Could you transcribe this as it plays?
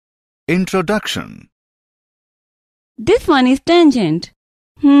Introduction. This one is tangent.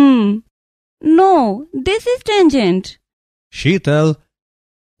 No, this is tangent. Sheetal,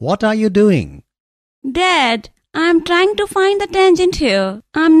 what are you doing? Dad, I'm trying to find the tangent here.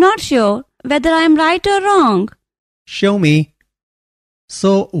 I'm not sure whether I'm right or wrong. Show me.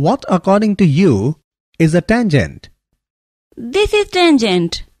 So, what according to you is a tangent? This is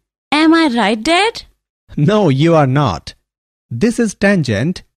tangent. Am I right, Dad? No, you are not. This is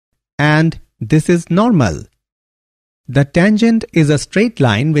tangent and this is normal. The tangent is a straight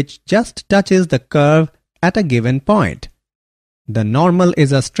line which just touches the curve at a given point. The normal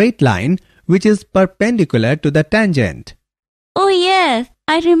is a straight line which is perpendicular to the tangent. Oh yes,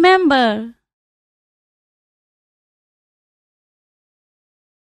 I remember.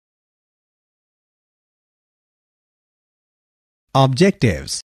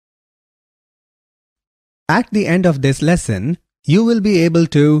 Objectives. At the end of this lesson, you will be able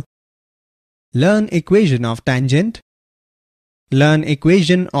to learn equation of tangent, learn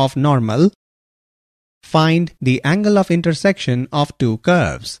equation of normal, find the angle of intersection of two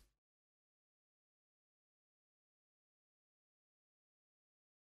curves.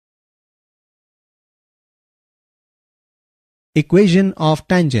 Equation of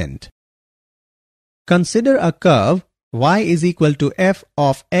tangent. Consider a curve y is equal to f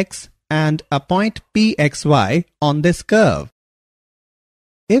of x and a point pxy on this curve.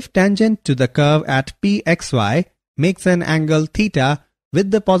 If tangent to the curve at pxy makes an angle theta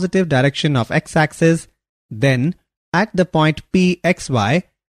with the positive direction of x-axis, then at the point pxy,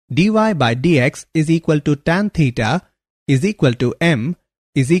 dy by dx is equal to tan theta is equal to m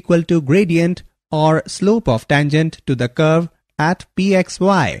is equal to gradient or slope of tangent to the curve at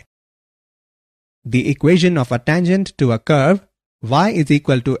pxy. The equation of a tangent to a curve y is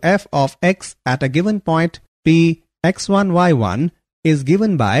equal to f of x at a given point p x1 y1 is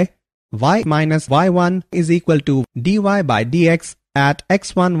given by y minus y1 is equal to dy by dx at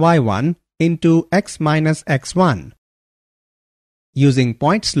x1 y1 into x minus x1, using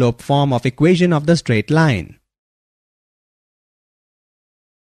point slope form of equation of the straight line.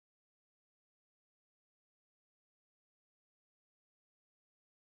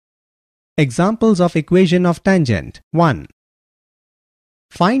 Examples of equation of tangent. 1.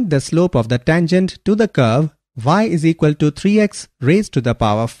 Find the slope of the tangent to the curve y is equal to 3x raised to the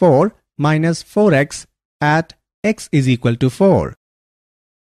power 4 minus 4x at x is equal to 4.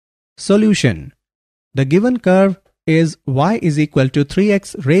 Solution. The given curve is y is equal to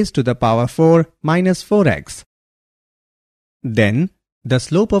 3x raised to the power 4 minus 4x. Then, the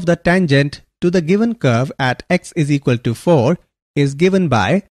slope of the tangent to the given curve at x is equal to 4 is given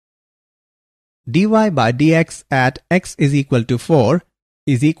by dy by dx at x is equal to 4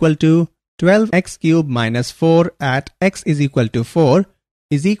 is equal to 12x cube minus 4 at x is equal to 4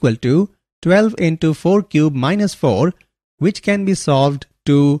 is equal to 12 into 4 cube minus 4, which can be solved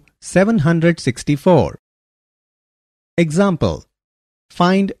to 764. Example.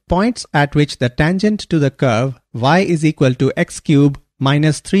 Find points at which the tangent to the curve y is equal to x cube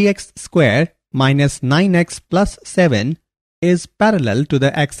minus 3x square minus 9x plus 7 is parallel to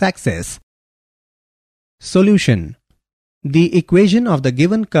the x-axis. Solution. The equation of the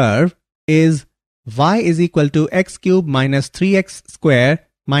given curve is y is equal to x cube minus 3x square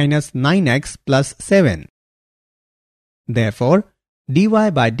minus 9x plus 7. Therefore, dy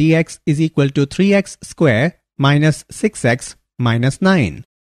by dx is equal to 3x square minus 6x minus 9.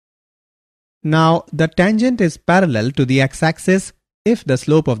 Now, the tangent is parallel to the x-axis if the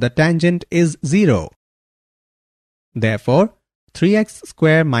slope of the tangent is 0. Therefore, 3x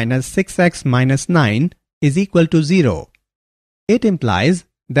square minus 6x minus 9 is equal to 0. It implies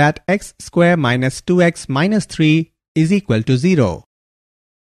that x square minus 2x minus 3 is equal to 0.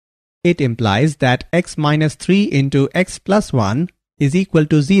 It implies that x minus 3 into x plus 1 is equal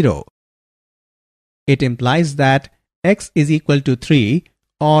to 0. It implies that x is equal to 3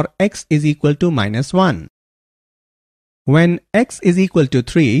 or x is equal to minus 1. When x is equal to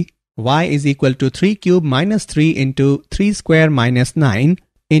 3, y is equal to 3 cube minus 3 into 3 square minus 9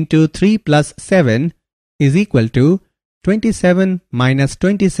 into 3 plus 7 is equal to 27 minus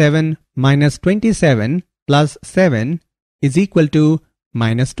 27 minus 27 plus 7 is equal to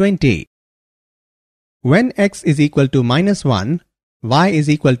minus 20. When x is equal to minus 1, y is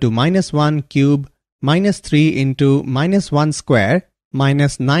equal to minus 1 cube minus 3 into minus 1 square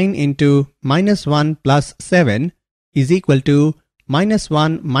minus 9 into minus 1 plus 7 is equal to minus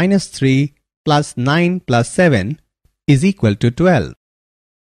 1 minus 3 plus 9 plus 7 is equal to 12.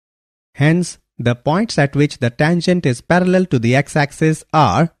 Hence, the points at which the tangent is parallel to the x-axis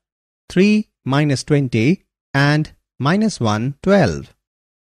are 3 minus 20 and minus 1 12.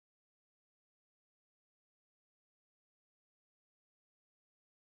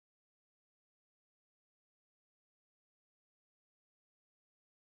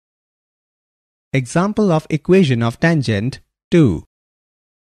 Example of equation of tangent 2.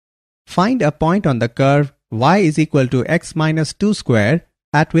 Find a point on the curve y is equal to x minus 2 square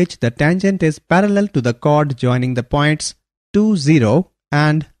at which the tangent is parallel to the chord joining the points 2, 0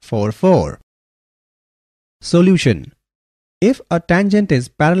 and 4, 4. Solution. If a tangent is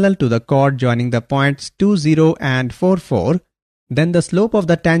parallel to the chord joining the points 2, 0 and 4, 4, then the slope of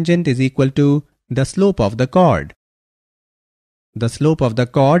the tangent is equal to the slope of the chord. The slope of the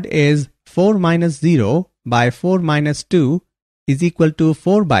chord is 4 minus 0 by 4 minus 2 is equal to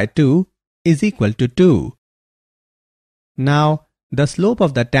 4 by 2 is equal to 2. Now, the slope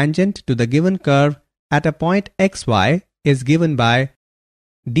of the tangent to the given curve at a point xy is given by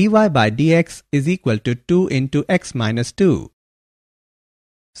dy by dx is equal to 2 into x minus 2.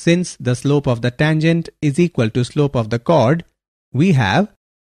 Since the slope of the tangent is equal to slope of the chord, we have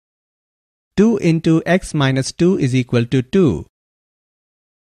 2 into x minus 2 is equal to 2.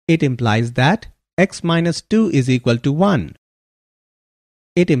 It implies that x minus 2 is equal to 1.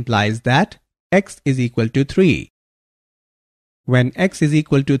 It implies that x is equal to 3. When x is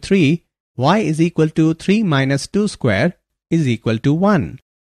equal to 3, y is equal to 3 minus 2 square is equal to 1.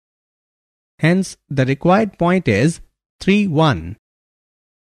 Hence, the required point is 3, 1.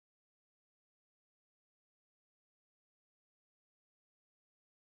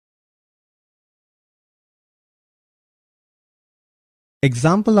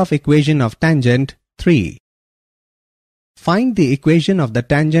 Example of equation of tangent 3. Find the equation of the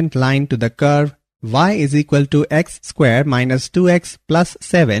tangent line to the curve y is equal to x square minus 2x plus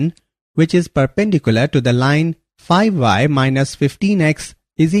 7, which is perpendicular to the line 5y minus 15x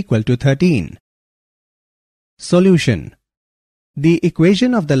is equal to 13. Solution. The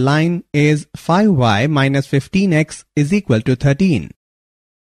equation of the line is 5y minus 15x is equal to 13.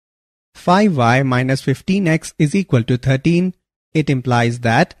 5y minus 15x is equal to 13. It implies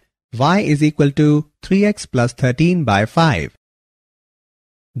that y is equal to 3x plus 13 by 5.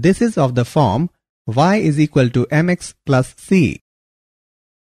 This is of the form y is equal to mx plus c.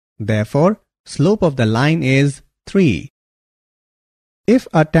 Therefore, slope of the line is 3. If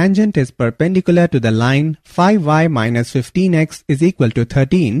a tangent is perpendicular to the line 5y minus 15x is equal to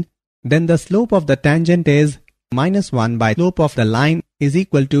 13, then the slope of the tangent is minus 1 by slope of the line is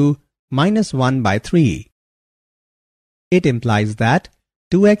equal to minus 1 by 3. It implies that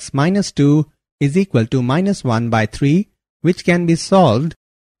 2x minus 2 is equal to minus 1 by 3, which can be solved,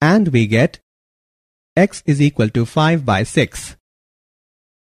 and we get x is equal to 5 by 6.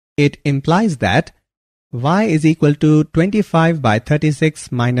 It implies that y is equal to 25 by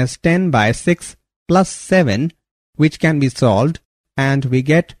 36 minus 10 by 6 plus 7, which can be solved, and we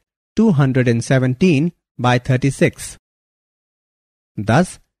get 217 by 36.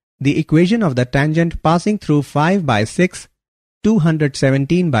 Thus, the equation of the tangent passing through 5 by 6,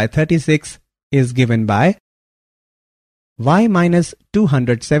 217 by 36 is given by y minus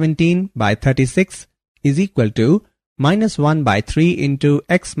 217 by 36 is equal to minus 1 by 3 into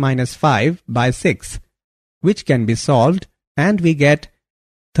x minus 5 by 6, which can be solved, and we get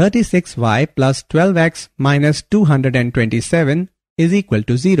 36y plus 12x minus 227 is equal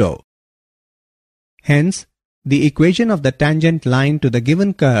to 0. Hence, the equation of the tangent line to the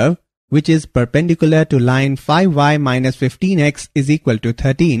given curve, which is perpendicular to line 5y minus 15x is equal to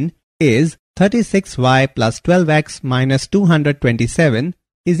 13, is 36y plus 12x minus 227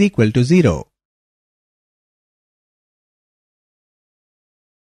 is equal to 0.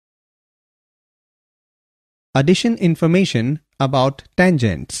 Addition information about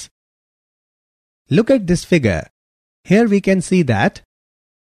tangents. Look at this figure. Here we can see that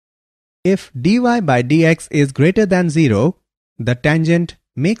if dy by dx is greater than 0, the tangent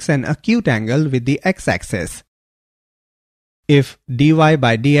makes an acute angle with the x-axis. If dy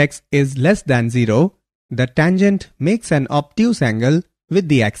by dx is less than 0, the tangent makes an obtuse angle with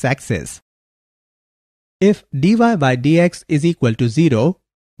the x-axis. If dy by dx is equal to 0,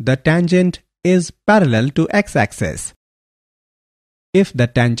 the tangent is parallel to x-axis. If the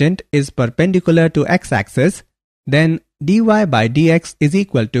tangent is perpendicular to x-axis, then dy by dx is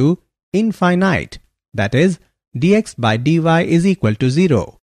equal to infinite, that is, dx by dy is equal to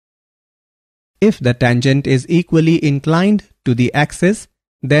 0. If the tangent is equally inclined to the axis,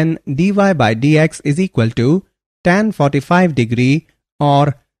 then dy by dx is equal to tan 45 degree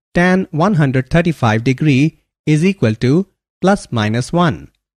or tan 135 degree is equal to plus minus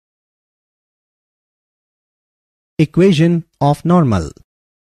 1. Equation of normal.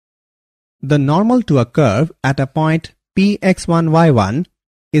 The normal to a curve at a point Px1y1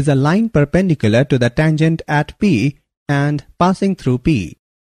 is a line perpendicular to the tangent at P and passing through P.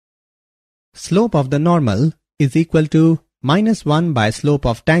 Slope of the normal is equal to minus 1 by slope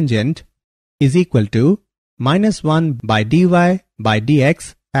of tangent is equal to minus 1 by dy by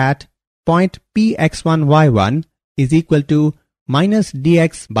dx at point px1y1 is equal to minus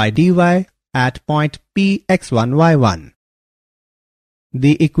dx by dy at point px1y1.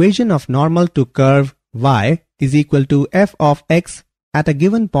 The equation of normal to curve y is equal to f of x at a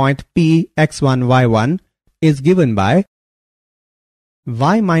given point px1y1 is given by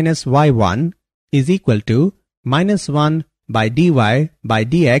y minus y1 is equal to minus 1 by dy by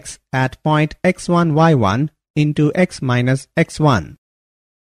dx at point x1 y1 into x minus x1.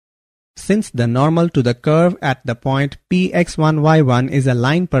 Since the normal to the curve at the point px1 y1 is a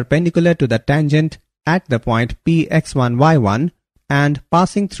line perpendicular to the tangent at the point px1 y1 and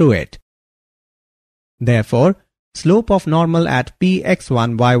passing through it, therefore slope of normal at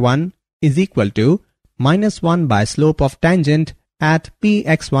px1 y1 is equal to minus 1 by slope of tangent at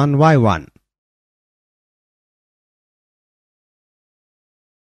px1 y1.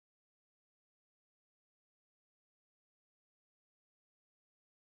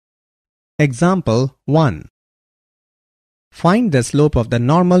 Example 1. Find the slope of the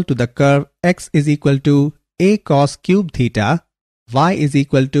normal to the curve x is equal to a cos cube theta, y is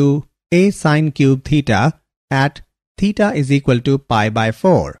equal to a sin cube theta at theta is equal to pi by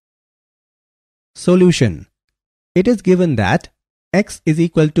 4. Solution. It is given that x is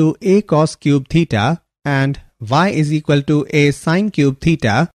equal to a cos cube theta and y is equal to a sin cube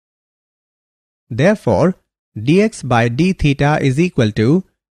theta. Therefore, dx by d theta is equal to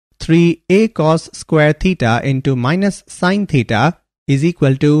 3a cos square theta into minus sin theta is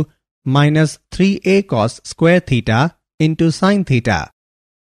equal to minus 3a cos square theta into sin theta.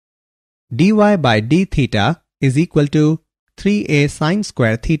 dy by d theta is equal to 3a sin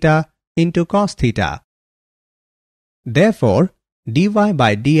square theta into cos theta. Therefore, dy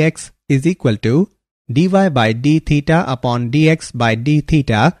by dx is equal to dy by d theta upon dx by d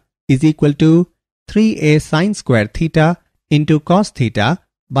theta is equal to 3a sin square theta into cos theta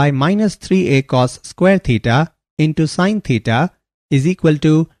by minus 3a cos square theta into sin theta is equal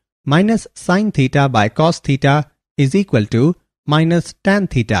to minus sin theta by cos theta is equal to minus tan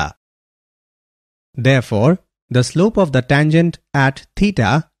theta. Therefore, the slope of the tangent at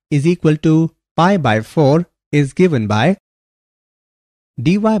theta is equal to pi by 4 is given by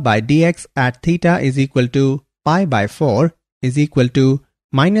dy by dx at theta is equal to pi by 4 is equal to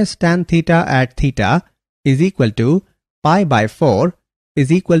minus tan theta at theta is equal to pi by 4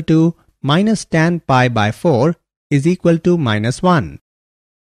 is equal to minus tan pi by 4 is equal to minus 1.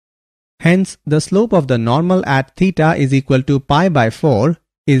 Hence, the slope of the normal at theta is equal to pi by 4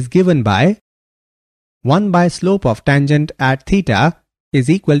 is given by 1 by slope of tangent at theta is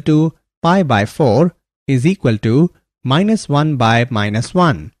equal to pi by 4 is equal to minus 1 by minus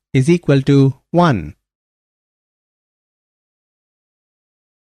 1 is equal to 1.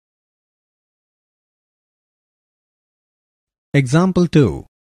 Example 2.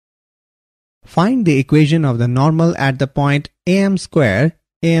 Find the equation of the normal at the point am square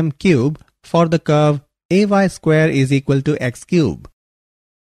am cube for the curve ay square is equal to x cube.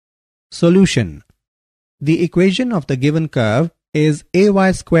 Solution. The equation of the given curve is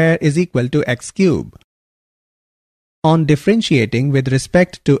ay square is equal to x cube. On differentiating with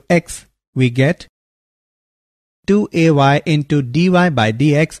respect to x, we get 2ay into dy by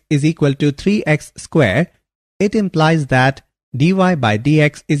dx is equal to 3x square. It implies that dy by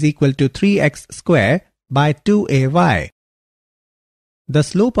dx is equal to 3x square by 2ay. The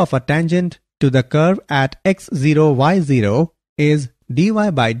slope of a tangent to the curve at x0, y0 is dy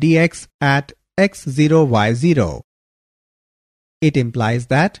by dx at x0, y0. It implies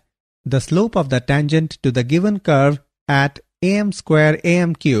that the slope of the tangent to the given curve at am square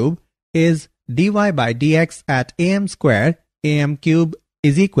am cube is dy by dx at am square am cube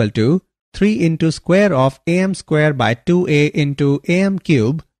is equal to 3 into square of am square by 2a into am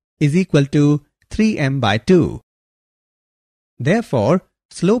cube is equal to 3m by 2. Therefore,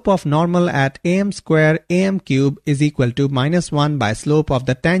 slope of normal at am square am cube is equal to minus 1 by slope of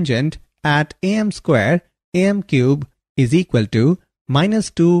the tangent at am square am cube is equal to minus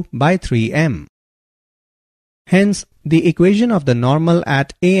 2 by 3m. Hence, the equation of the normal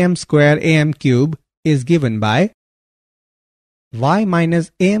at am square am cube is given by y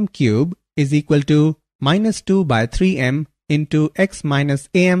minus am cube is equal to minus 2 by 3m into x minus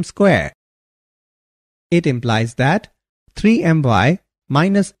am square. It implies that 3my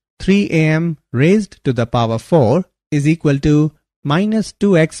minus 3am raised to the power 4 is equal to minus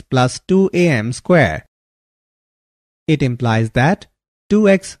 2x plus 2am square. It implies that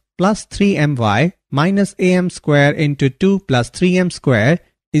 2x plus 3my minus am square into 2 plus 3m square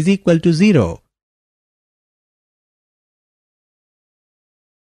is equal to 0.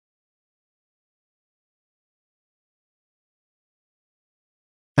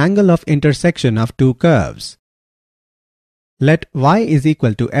 angle of intersection of two curves. Let y is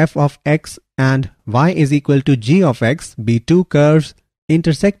equal to f of x and y is equal to g of x be two curves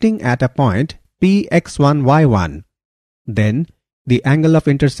intersecting at a point Px1, y1. Then, the angle of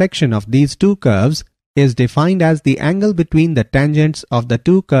intersection of these two curves is defined as the angle between the tangents of the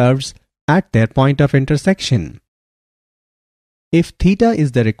two curves at their point of intersection. If theta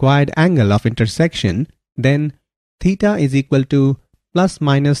is the required angle of intersection, then theta is equal to plus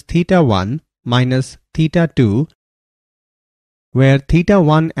minus theta 1 minus theta 2, where theta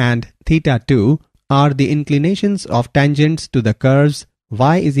 1 and theta 2 are the inclinations of tangents to the curves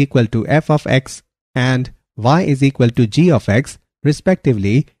y is equal to f of x and y is equal to g of x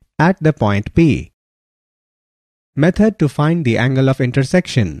respectively at the point P. Method to find the angle of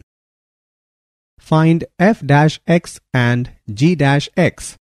intersection. Find f dash x and g dash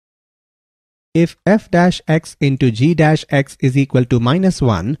x. If f dash x into g dash x is equal to minus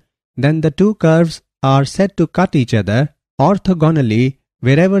 1, then the two curves are said to cut each other orthogonally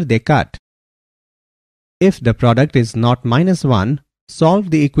wherever they cut. If the product is not minus 1,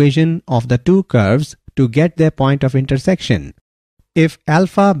 solve the equation of the two curves to get their point of intersection. If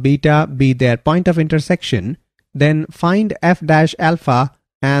alpha, beta be their point of intersection, then find f dash alpha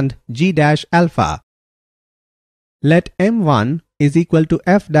and g dash alpha. Let m1 is equal to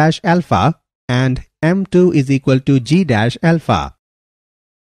f dash alpha and m2 is equal to g dash alpha.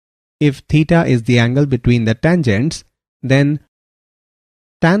 If theta is the angle between the tangents, then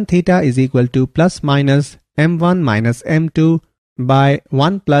tan theta is equal to plus minus m1 minus m2 by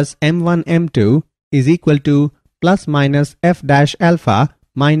 1 plus m1 m2 is equal to plus minus f dash alpha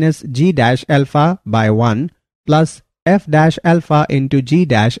minus g dash alpha by 1 plus f dash alpha into g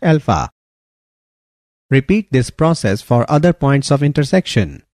dash alpha. Repeat this process for other points of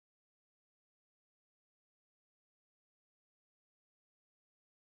intersection.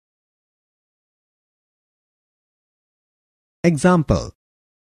 Example.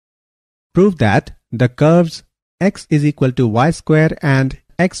 Prove that the curves x is equal to y square and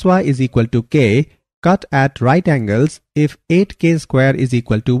xy is equal to k cut at right angles if 8k square is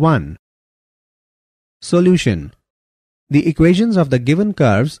equal to 1. Solution. The equations of the given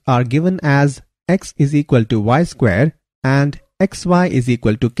curves are given as x is equal to y square and xy is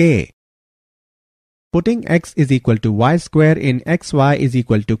equal to k. Putting x is equal to y square in xy is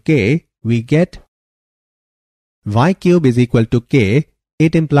equal to k, we get y cube is equal to k.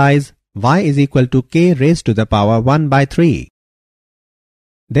 It implies y is equal to k raised to the power 1 by 3.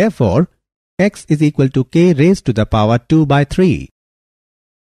 Therefore, x is equal to k raised to the power 2 by 3.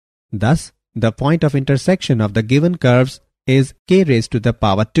 Thus, the point of intersection of the given curves is k raised to the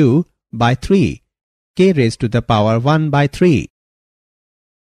power 2 by 3, k raised to the power 1 by 3.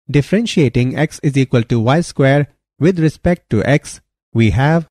 Differentiating x is equal to y square with respect to x, we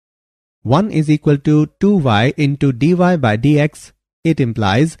have 1 is equal to 2y into dy by dx. It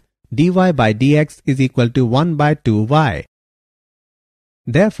implies dy by dx is equal to 1 by 2y.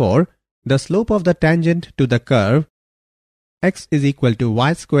 Therefore, the slope of the tangent to the curve x is equal to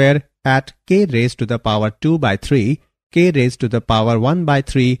y square at k raised to the power 2 by 3, k raised to the power 1 by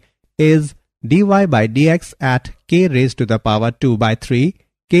 3 is dy by dx at k raised to the power 2 by 3,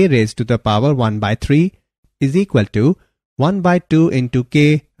 k raised to the power 1 by 3 is equal to 1 by 2 into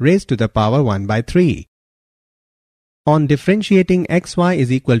k raised to the power 1 by 3. On differentiating xy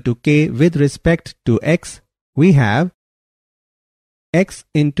is equal to k with respect to x, we have x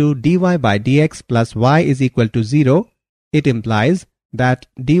into dy by dx plus y is equal to 0. It implies that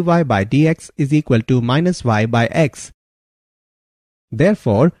dy by dx is equal to minus y by x.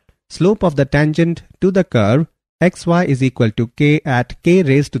 Therefore, slope of the tangent to the curve xy is equal to k at k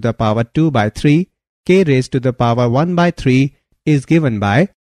raised to the power 2 by 3, k raised to the power 1 by 3 is given by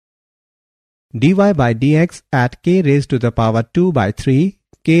dy by dx at k raised to the power 2 by 3,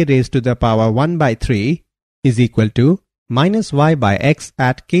 k raised to the power 1 by 3 is equal to minus y by x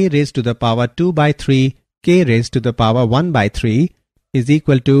at k raised to the power 2 by 3, k raised to the power 1 by 3 is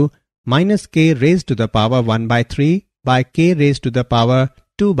equal to minus k raised to the power 1 by 3 by k raised to the power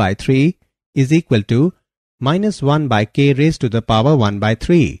 2 by 3 is equal to minus 1 by k raised to the power 1 by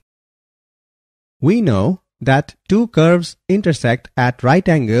 3. We know that two curves intersect at right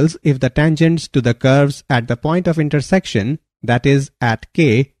angles if the tangents to the curves at the point of intersection, that is at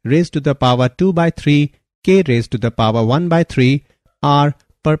k raised to the power 2 by 3, k raised to the power 1 by 3 are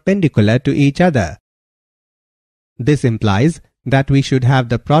perpendicular to each other. This implies that we should have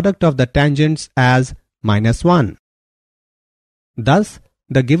the product of the tangents as minus 1. Thus,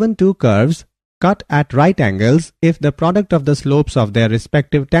 the given two curves cut at right angles if the product of the slopes of their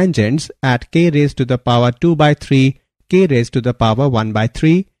respective tangents at k raised to the power 2 by 3, k raised to the power 1 by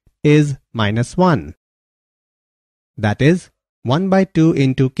 3 is minus 1. That is, 1 by 2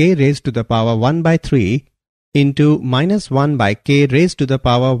 into k raised to the power 1 by 3 into minus 1 by k raised to the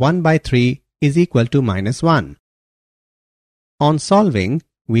power 1 by 3 is equal to minus 1. On solving,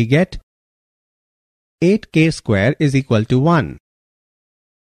 we get 8k square is equal to 1.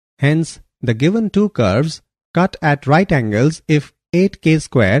 Hence, the given two curves cut at right angles if 8k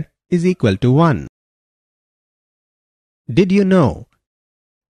square is equal to 1. Did you know?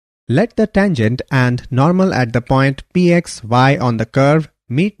 Let the tangent and normal at the point px, y on the curve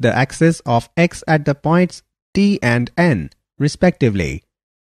meet the axis of x at the points t and n, respectively.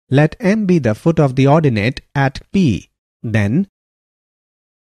 Let m be the foot of the ordinate at p. Then,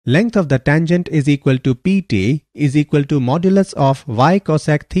 length of the tangent is equal to pt is equal to modulus of y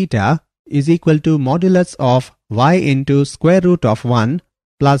cosec theta is equal to modulus of y into square root of 1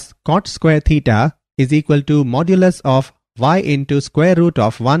 plus cot square theta is equal to modulus of y into square root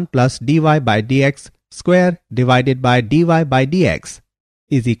of 1 plus dy by dx square divided by dy by dx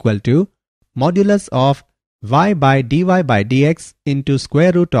is equal to modulus of y by dy by dx into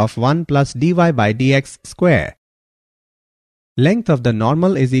square root of 1 plus dy by dx square. Length of the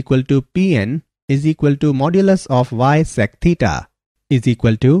normal is equal to Pn is equal to modulus of y sec theta is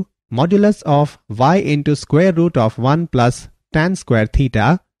equal to modulus of y into square root of 1 plus tan square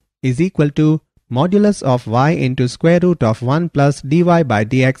theta is equal to modulus of y into square root of 1 plus dy by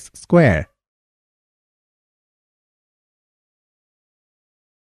dx square.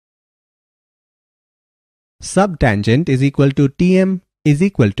 Subtangent is equal to Tm is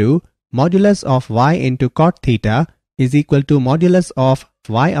equal to modulus of y into cot theta is equal to modulus of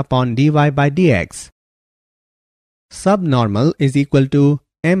y upon dy by dx. Subnormal is equal to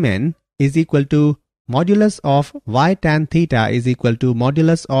Mn is equal to modulus of y tan theta is equal to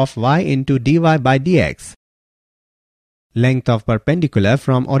modulus of y into dy by dx. Length of perpendicular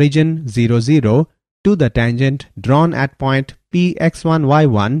from origin 0, 0 to the tangent drawn at point p x1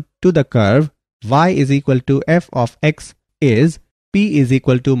 y1 to the curve y is equal to f of x is p is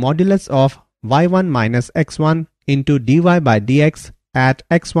equal to modulus of y1 minus x1 into dy by dx at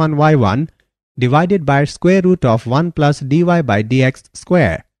x1 y1 divided by square root of 1 plus dy by dx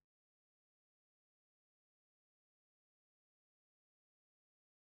square.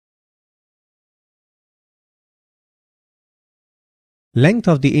 Length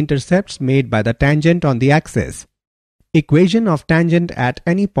of the intercepts made by the tangent on the axis. Equation of tangent at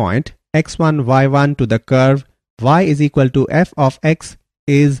any point x1 y1 to the curve y is equal to f of x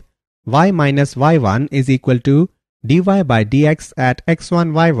is y minus y1 is equal to dy by dx at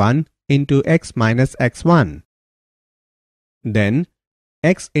x1 y1 into x minus x1. Then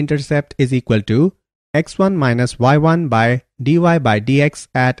x-intercept is equal to x1 minus y1 by dy by dx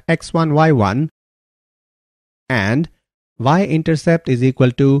at x1 y1 and y-intercept is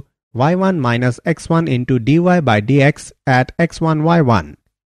equal to y1 minus x1 into dy by dx at x1 y1.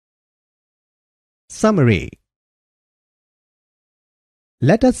 Summary.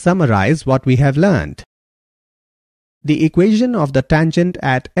 Let us summarize what we have learned. The equation of the tangent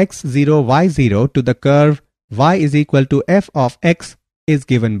at x0 y0 to the curve y is equal to f of x is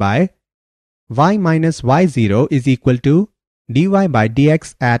given by y minus y0 is equal to dy by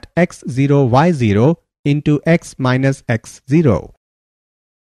dx at x0 y0 into x minus x0.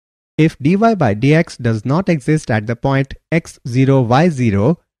 If dy by dx does not exist at the point x0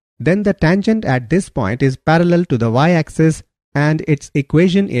 y0, then the tangent at this point is parallel to the y-axis and its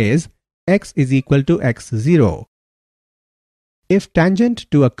equation is x is equal to x0. If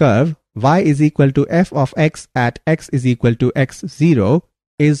tangent to a curve y is equal to f of x at x is equal to x0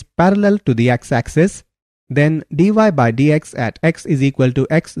 is parallel to the x-axis, then dy by dx at x is equal to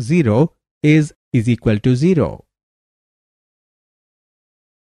x0 is equal to 0.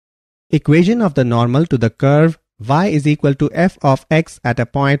 Equation of the normal to the curve y is equal to f of x at a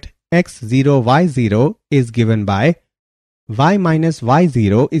point x0 y0 is given by y minus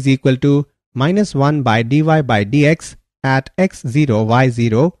y0 is equal to minus 1 by dy by dx at x0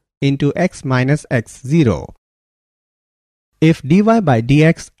 y0 into x minus x0. If dy by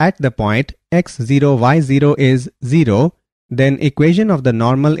dx at the point x0 y0 is 0, then equation of the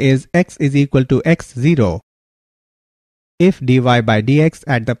normal is x is equal to x0. If dy by dx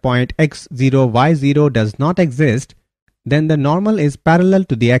at the point x0 y0 does not exist, then the normal is parallel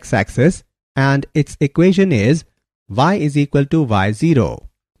to the x-axis and its equation is y is equal to y0.